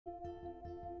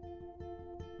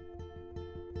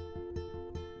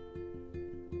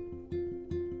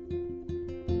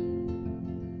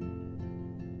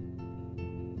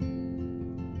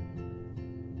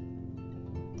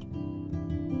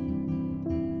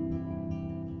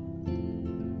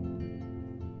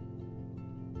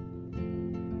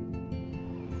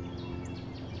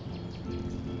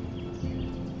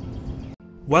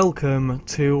Welcome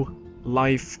to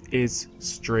Life is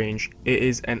Strange. It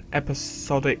is an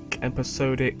episodic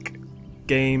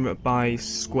game by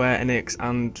Square Enix,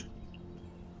 and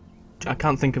I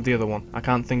can't think of the other one.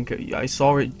 I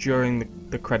saw it during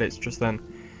the credits just then,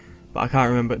 but I can't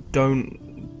remember.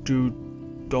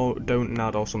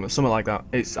 Dontnod or something like that.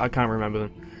 I can't remember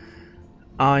them.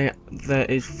 There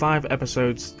is 5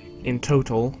 episodes in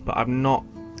total, but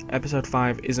episode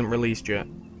 5 isn't released yet.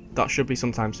 That should be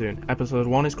sometime soon. Episode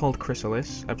 1 is called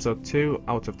Chrysalis, Episode 2,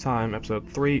 Out of Time, Episode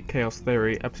 3, Chaos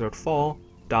Theory, Episode 4,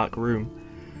 Dark Room.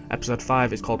 Episode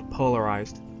 5 is called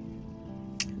Polarized.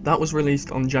 That was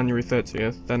released on January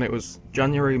 30th, then it was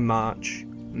January, March,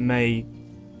 May,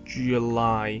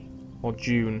 July, or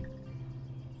June.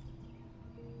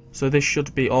 So this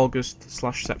should be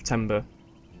August/September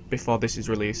before this is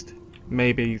released.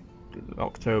 Maybe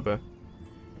October.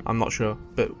 I'm not sure,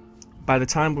 but by the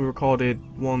time we recorded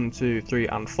 1, 2, 3,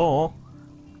 and 4,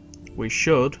 we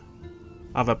should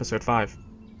have episode 5.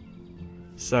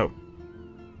 So,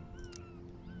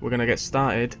 we're going to get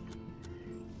started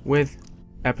with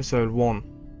episode 1,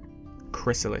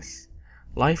 Chrysalis.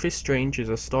 Life is Strange is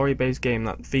a story-based game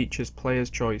that features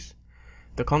player's choice.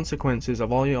 The consequences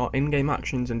of all your in-game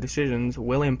actions and decisions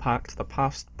will impact the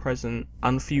past, present,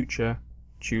 and future.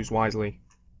 Choose wisely.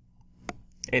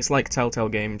 It's like Telltale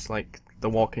games, like The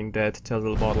Walking Dead, Tales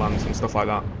of the Borderlands, and stuff like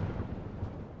that.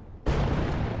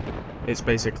 It's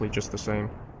basically just the same,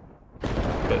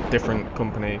 but different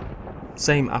company.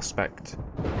 Same aspect.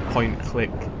 Point,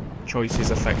 click,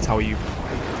 choices affect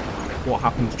what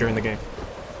happens during the game.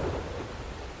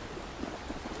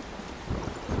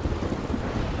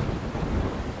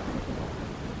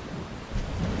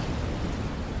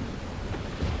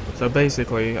 So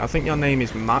basically, I think your name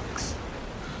is Max.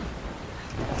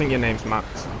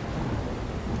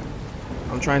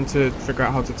 I'm trying to figure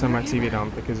out how to turn my TV down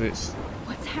because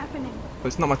What's happening?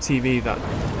 It's not my TV that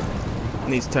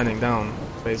needs turning down.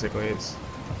 Basically, it's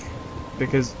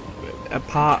because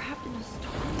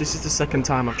this is the second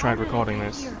time I've tried recording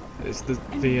this. It's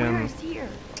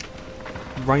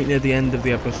right near the end of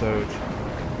the episode.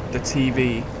 The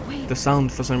TV, the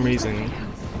sound for some reason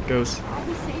goes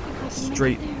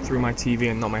straight through my TV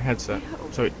and not my headset,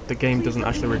 so the game doesn't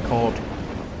actually record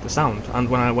the sound. And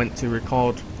when I went to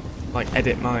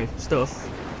edit my stuff,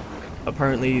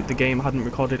 apparently the game hadn't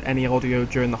recorded any audio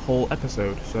during the whole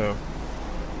episode, so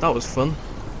that was fun.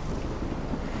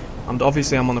 And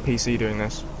obviously I'm on a PC doing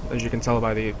this, as you can tell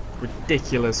by the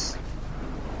ridiculous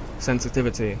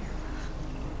sensitivity.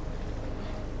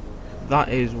 That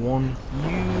is one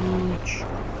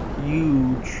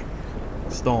huge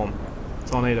storm.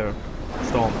 Tornado.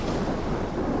 Storm.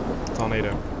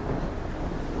 Tornado.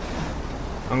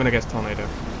 I'm gonna guess tornado.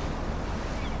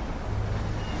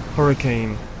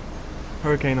 Hurricane.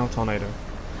 Hurricane or tornado?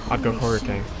 I'd go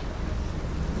hurricane.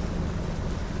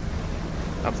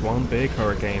 That's one big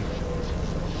hurricane.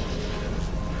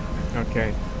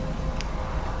 Okay.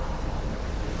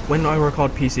 When I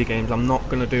record PC games, I'm not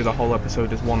gonna do the whole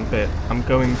episode as one bit. I'm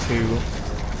going to...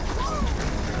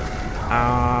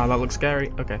 that looks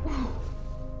scary. Okay.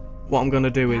 What I'm gonna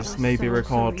do is maybe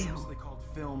record...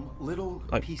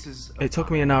 it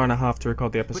took me an hour and a half to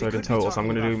record the episode in total, so I'm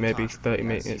gonna do maybe 30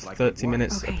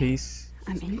 minutes a piece.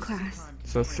 I'm in class.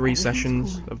 So 3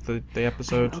 sessions of the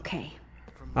episode. Okay.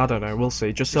 I don't know, we'll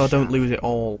see. Just so I don't lose it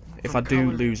all. If I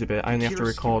do lose a bit, I only have to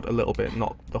record a little bit,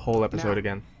 not the whole episode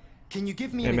again. Can you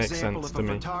give me an example of a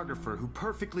photographer who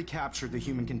perfectly captured the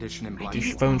human condition in black?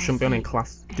 Your phone shouldn't be on in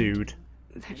class, dude.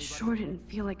 That sure didn't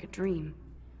feel like a dream.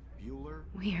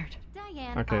 Weird.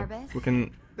 Okay, we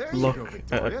can look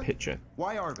at a picture.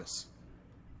 Why Arbus?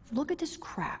 Look at this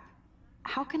crap.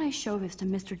 How can I show this to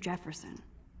Mr. Jefferson?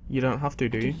 You don't have to,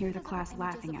 do I you? can hear the class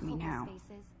laughing at me now.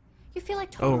 You feel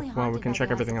like totally oh, well, we can check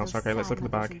everything else. Okay, let's look at the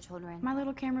bag. My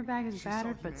little camera bag is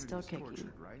battered, but still kicking.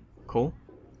 Cool.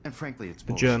 And frankly, it's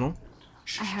the journal.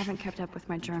 I haven't kept up with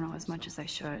my journal as much as I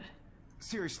should.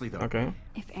 Seriously though. Okay.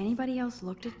 If anybody else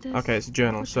looked at this... Okay, it's a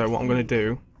journal, so what I'm going to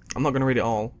do... I'm not going to read it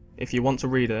all. If you want to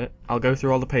read it, I'll go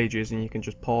through all the pages and you can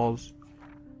just pause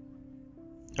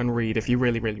and read if you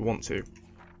really want to.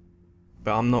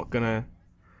 But I'm not going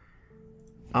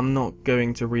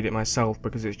to read it myself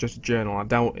because it's just a journal. I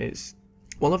doubt it's...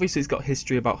 Well, obviously it's got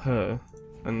history about her,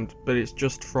 but it's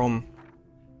just from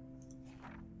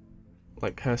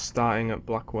her starting at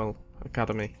Blackwell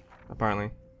Academy, apparently.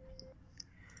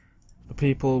 The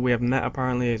people we have met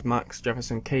apparently is Max,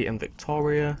 Jefferson, Kate, and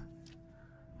Victoria.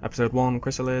 Episode 1,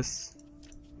 Chrysalis.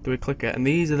 Do we click it? And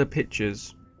these are the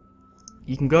pictures.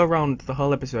 You can go around the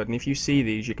whole episode, and if you see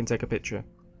these, you can take a picture.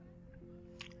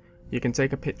 You can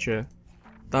take a picture.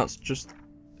 That's just...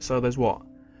 So there's what?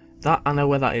 That, I know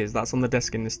where that is. That's on the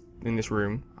desk in this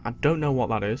room. I don't know what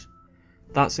that is.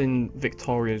 That's in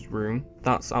Victoria's room.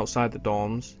 That's outside the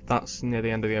dorms. That's near the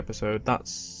end of the episode.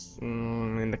 That's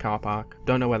in the car park.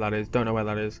 Don't know where that is. Don't know where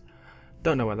that is.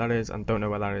 Don't know where that is, and don't know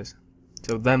where that is.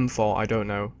 So them four, I don't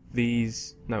know.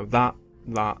 These, no, that,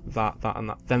 and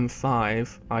that. Them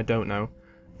five, I don't know.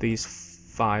 These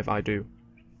five, I do.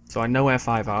 So I know where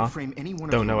five are.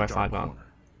 Don't know where five are.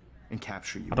 And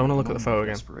capture you. I don't want to look at the photo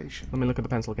again. Let me look at the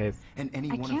pencil case. I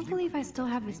can't believe I still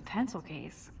have this pencil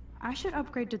case. I should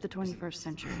upgrade to the 21st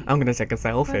century. I'm gonna take a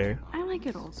selfie. But I like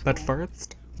it old school. But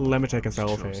first, let me take a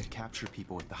selfie.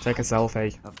 Take a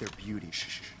selfie. Of their beauty.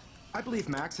 I believe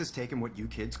Max has taken what you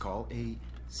kids call a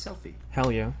selfie.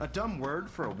 Hell yeah. A dumb word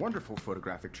for a wonderful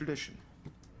photographic tradition.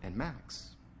 And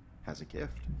Max has a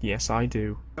gift. Yes, I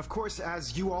do. Of course,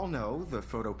 as you all know, the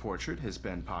photo portrait has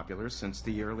been popular since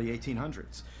the early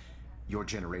 1800s. Your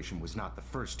generation was not the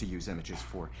first to use images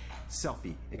for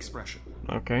selfie expression.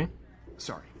 Okay.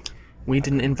 Sorry. We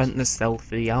didn't invent the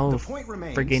selfie. I'll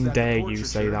friggin' dare you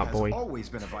say that, boy. Always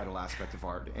been a vital aspect of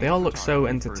art. They all look so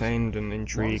entertained and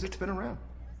intrigued. It's been around.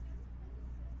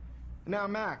 Now,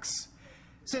 Max,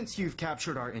 since you've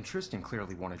captured our interest and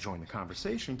clearly want to join the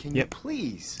conversation, can you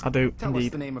please I do, tell indeed.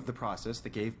 us the name of the process that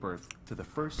gave birth to the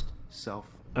first self?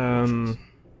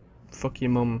 Fuck your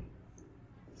mum.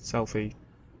 Selfie.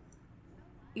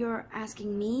 You're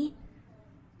asking me?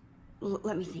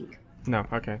 Let me think. No,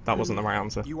 okay, that wasn't the right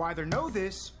answer. You either know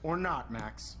this or not,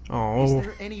 Max. Oh. Is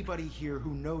there anybody here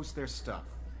who knows their stuff?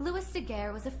 Louis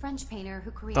Daguerre was a French painter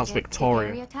who created That's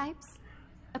Victoria. daguerreotypes.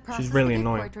 A process She's really that gave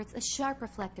annoying. portraits a sharp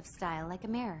reflective style like a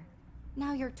mirror.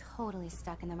 Now you're totally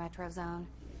stuck in the retro zone.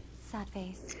 Sad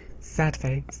face. Sad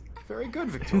face. Very good,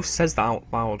 Victoria. Who says that out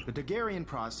loud? The Daguerrean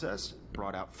process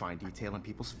brought out fine detail in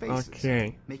people's faces,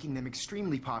 Okay. making them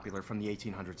extremely popular from the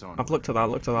 1800s on. I've looked at that,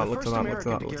 looked at that, The looked at first that, looked at that,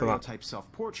 American looked at that. daguerreotype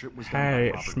self-portrait was Hey,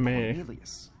 done by it's Robert me.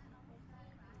 Cornelius.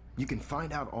 You can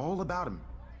find out all about him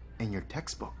in your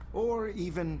textbook, or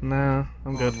even Nah,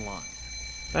 I'm good. online.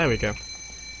 There we go.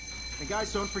 And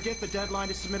guys, don't forget the deadline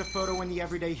to submit a photo in the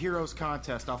Everyday Heroes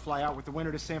contest. I'll fly out with the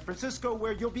winner to San Francisco,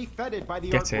 where you'll be feted by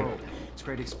the art world. It's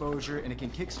great exposure, and it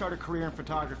can kickstart a career in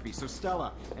photography. So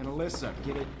Stella and Alyssa,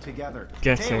 get it together.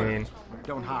 Taylor, in.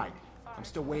 don't hide. I'm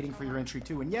still waiting for your entry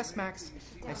too. And yes, Max,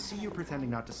 I see you pretending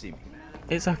not to see me.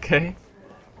 It's okay.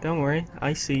 Don't worry,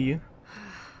 I see you.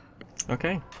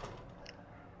 Okay.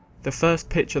 The first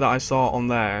picture that I saw on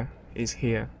there is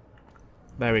here.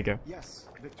 There we go. Yes,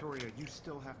 Victoria, you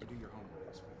still have to do your homework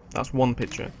this week. That's one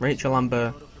picture. Rachel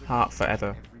Amber, heart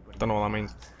forever. Don't know what that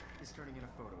means.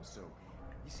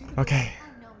 Okay.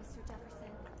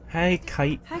 Hey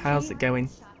Kate, how's it going?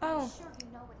 Oh,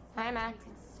 hi Max.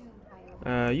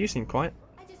 You seem quiet.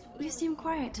 You seem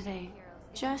quiet today.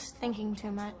 Just thinking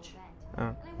too much.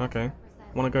 Oh, okay.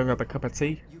 Wanna go grab a cup of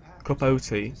tea? Cup o'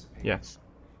 tea? Yes.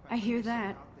 I hear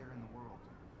that.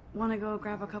 Wanna go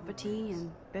grab a cup of tea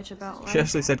and bitch about life? She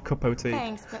actually said cup o' tea.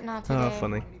 Thanks, but not today. Oh,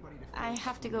 funny. I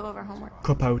have to go over homework.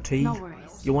 Cup o' tea? No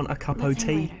worries. You want a cup o' Let's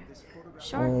hang tea? later.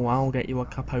 Sure. Oh, I'll get you a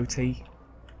cup o' tea.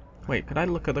 Wait, could I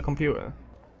look at the computer?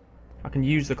 I can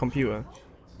use the computer.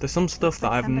 There's some stuff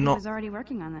that I've Somebody not... was already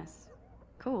working on this.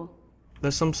 Cool.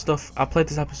 There's some stuff... I played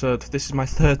this episode. This is my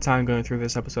third time going through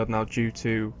this episode now due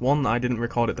to... One, I didn't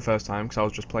record it the first time because I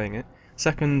was just playing it.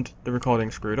 Second, the recording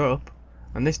screwed up.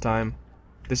 And this time,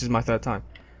 this is my third time.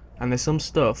 And there's some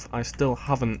stuff I still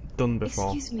haven't done before.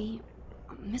 Excuse me,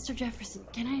 Mr. Jefferson,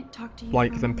 can I talk to you?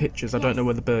 Like for a them moment? pictures, I don't know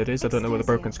where the bird is, I don't know where the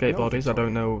broken skateboard is, I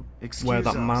don't know where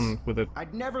that man with the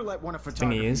I'd never let one of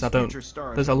thingy is, I photography's don't... future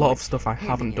stars There's a lot of avoid stuff I handing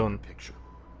haven't in a done picture.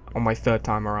 on my third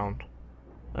time around.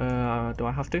 Do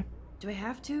I have to? Do I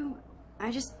have to?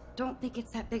 I just don't think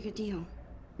it's that big a deal.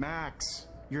 Max,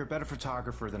 you're a better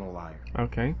photographer than a liar.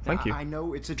 Okay, thank you. I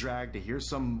know it's a drag to hear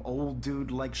some old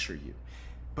dude lecture you,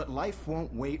 but life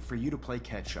won't wait for you to play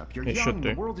catch up. You're It young, should do.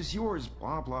 the world is yours,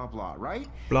 blah blah blah, right?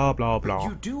 Blah blah But blah.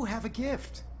 you do have a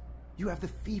gift. You have the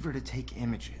fever to take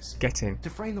images, Get in. to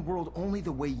frame the world only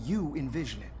the way you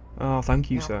envision it. Oh, thank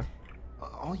you, Now, sir.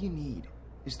 All you need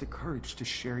is the courage to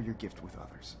share your gift with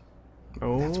others.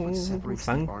 Oh, That's what separates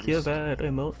the thank you artist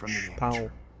very much, from the pal. amateur.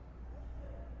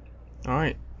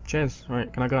 Alright, cheers.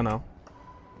 Alright, can I go now?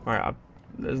 Alright,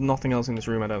 there's nothing else in this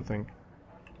room, I don't think.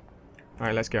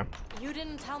 Alright, let's go. You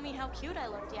didn't tell me how cute I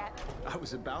looked yet. I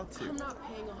was about to.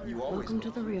 You always Welcome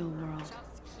to the real world.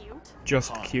 Cute?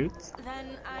 Just cute.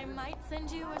 Then I might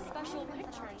send you a special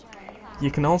picture.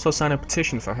 You can also sign a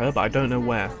petition for her, but I don't know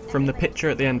where. From the picture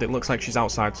at the end, it looks like she's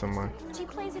outside somewhere. She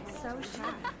plays it so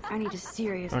shy. I need a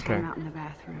serious Okay. time out in the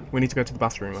bathroom. We need to go to the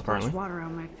bathroom, Splash apparently. water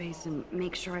on my face and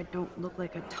make sure I don't look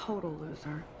like a total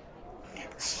loser.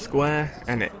 Square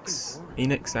Enix.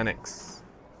 Enix.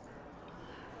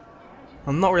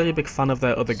 I'm not really a big fan of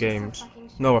their other games.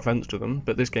 No offense to them,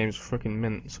 but this game's fucking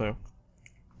mint, so.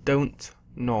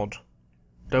 Dontnod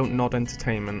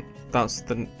Entertainment. That's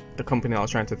the company I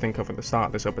was trying to think of at the start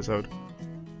of this episode.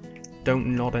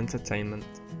 Dontnod Entertainment.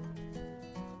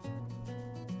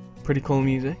 Pretty cool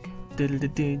music.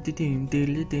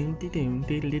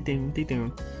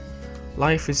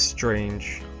 Life is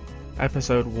Strange.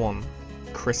 Episode 1.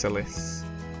 Chrysalis.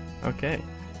 Okay.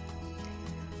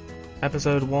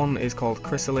 Episode 1 is called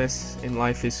Chrysalis in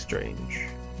Life is Strange.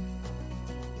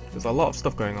 There's a lot of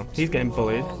stuff going on. He's getting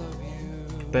bullied.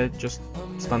 They're just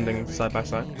standing side by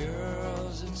side.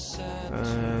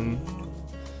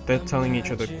 They're telling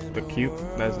each other they're cute.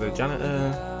 There's the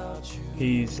janitor.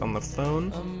 He's on the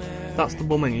phone. That's the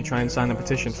woman you try and sign a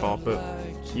petition for, but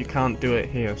you can't do it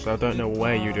here, so I don't know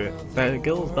where you do it. The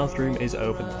girls' bathroom is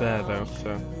over there though,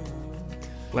 so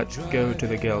let's go to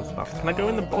the girls' bathroom. Can I go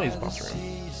in the boys' bathroom?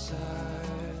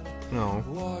 No.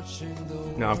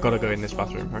 No, I've got to go in this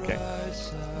bathroom. Okay.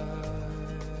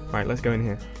 Right, let's go in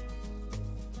here.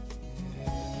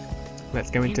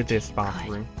 Let's go into this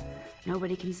bathroom.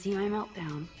 Nobody can see my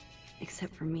meltdown,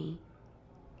 except for me.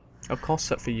 Of course,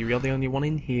 except for you. You're the only one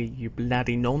in here, you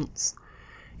bloody nonce.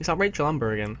 Is that Rachel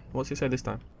Amber again? What's he say this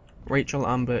time? Rachel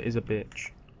Amber is a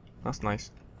bitch. That's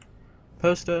nice.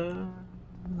 Posters.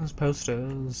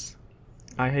 Posters.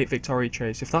 I hate Victoria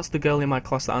Chase. If that's the girl in my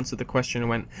class that answered the question and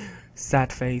went,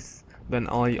 sad face, then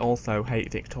I also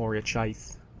hate Victoria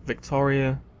Chase.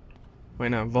 Victoria... Wait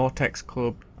no, Vortex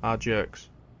Club are jerks.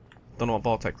 Don't know what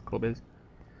Vortex Club is.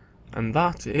 And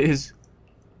that is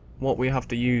what we have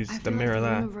to use, the mirror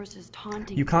there.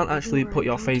 You can't actually put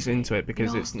your face into it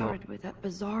because it's not... With that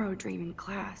bizarro dream in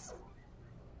class.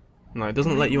 No, it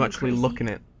doesn't let you actually look in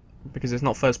it. Because it's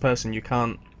not first person, you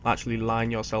can't actually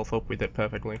line yourself up with it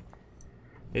perfectly.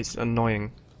 It's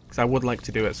annoying. Because I would like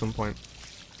to do it at some point.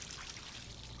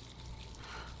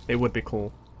 It would be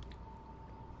cool.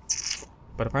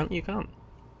 But apparently you can't.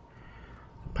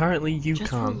 Apparently you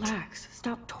can't. Just relax.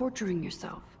 Stop torturing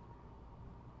yourself.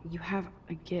 You have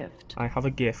a gift. I have a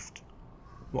gift.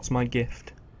 What's my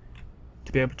gift?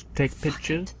 To be able to take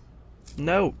pictures?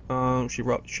 No.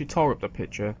 She tore up the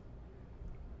picture.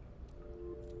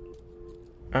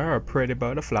 Oh, pretty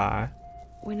butterfly.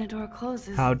 When a door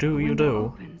closes, how do you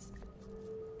do? Opens,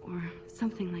 or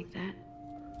something like that.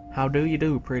 How do you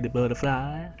do, pretty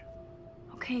butterfly?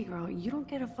 Okay, girl, you don't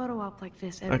get a photo op like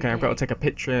this every Okay, I've day. got to take a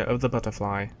picture of the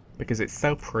butterfly because it's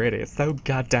so pretty. It's so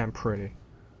goddamn pretty.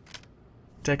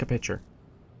 Take a picture.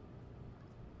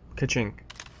 Ka-chink.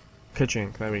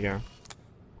 Ka-chink. There we go.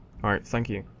 Alright, thank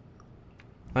you.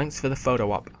 Thanks for the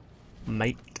photo op,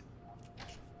 mate.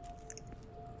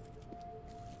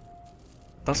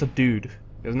 That's a dude,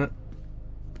 isn't it?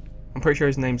 I'm pretty sure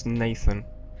his name's Nathan.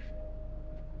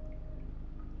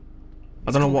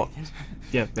 I don't know what...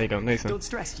 Yeah, there you go, Nathan. Don't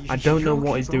stress. I don't know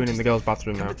what he's doing in the girls'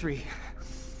 bathroom now.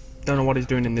 Don't know what he's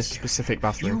doing in this specific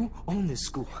bathroom. You own this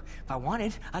school. If I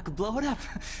wanted, I could blow it up.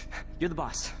 You're the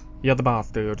boss. You're the boss,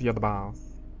 dude. You're the boss.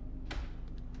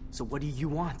 So what do you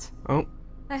want? Oh.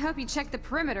 I hope you check the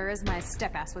perimeter, as my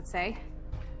step-ass would say.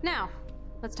 Now,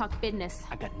 let's talk business.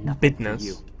 I got nothing for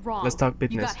you. Wrong. Let's talk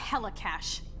business. You got hella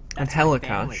cash. And hella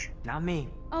cash. Not me.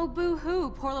 Oh,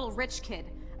 boo-hoo, poor little rich kid.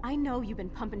 I know you've been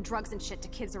pumping drugs and shit to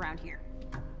kids around here.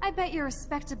 I bet your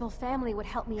respectable family would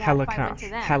help me out Hella if I went cash. to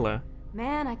them. Hella.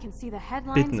 Man, I can see the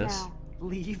headlines Business. now.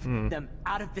 Leave them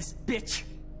out of this bitch.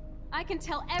 I can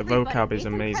tell everybody vocab is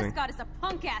Nathan amazing. Prescott is a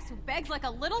punk ass who begs like a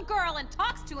little girl and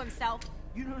talks to himself.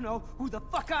 You don't know who the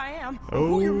fuck I am or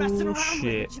who you're messing Oh, around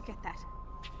shit. Did you get that?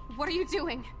 What are you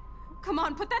doing? Come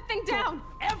on, put that thing down.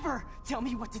 Don't ever tell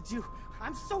me what to do.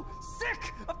 I'm so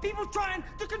sick of people trying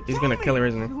to control He's gonna kill her,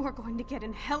 isn't he? You are going to get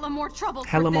in hella more trouble.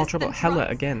 Hella for more this trouble. than Hella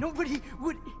drugs. again. Nobody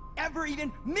would ever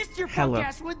even miss your Hella.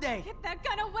 podcast, would they? Get that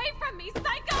gun away from me,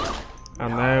 psycho!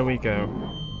 And there we go.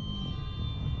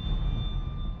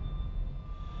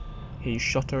 He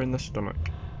shot her in the stomach.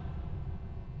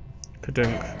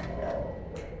 Kadunk.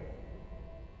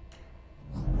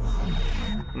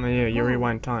 And there you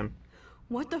rewind time.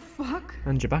 What the fuck?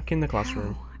 And you're back in the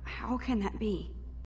classroom. How can that be?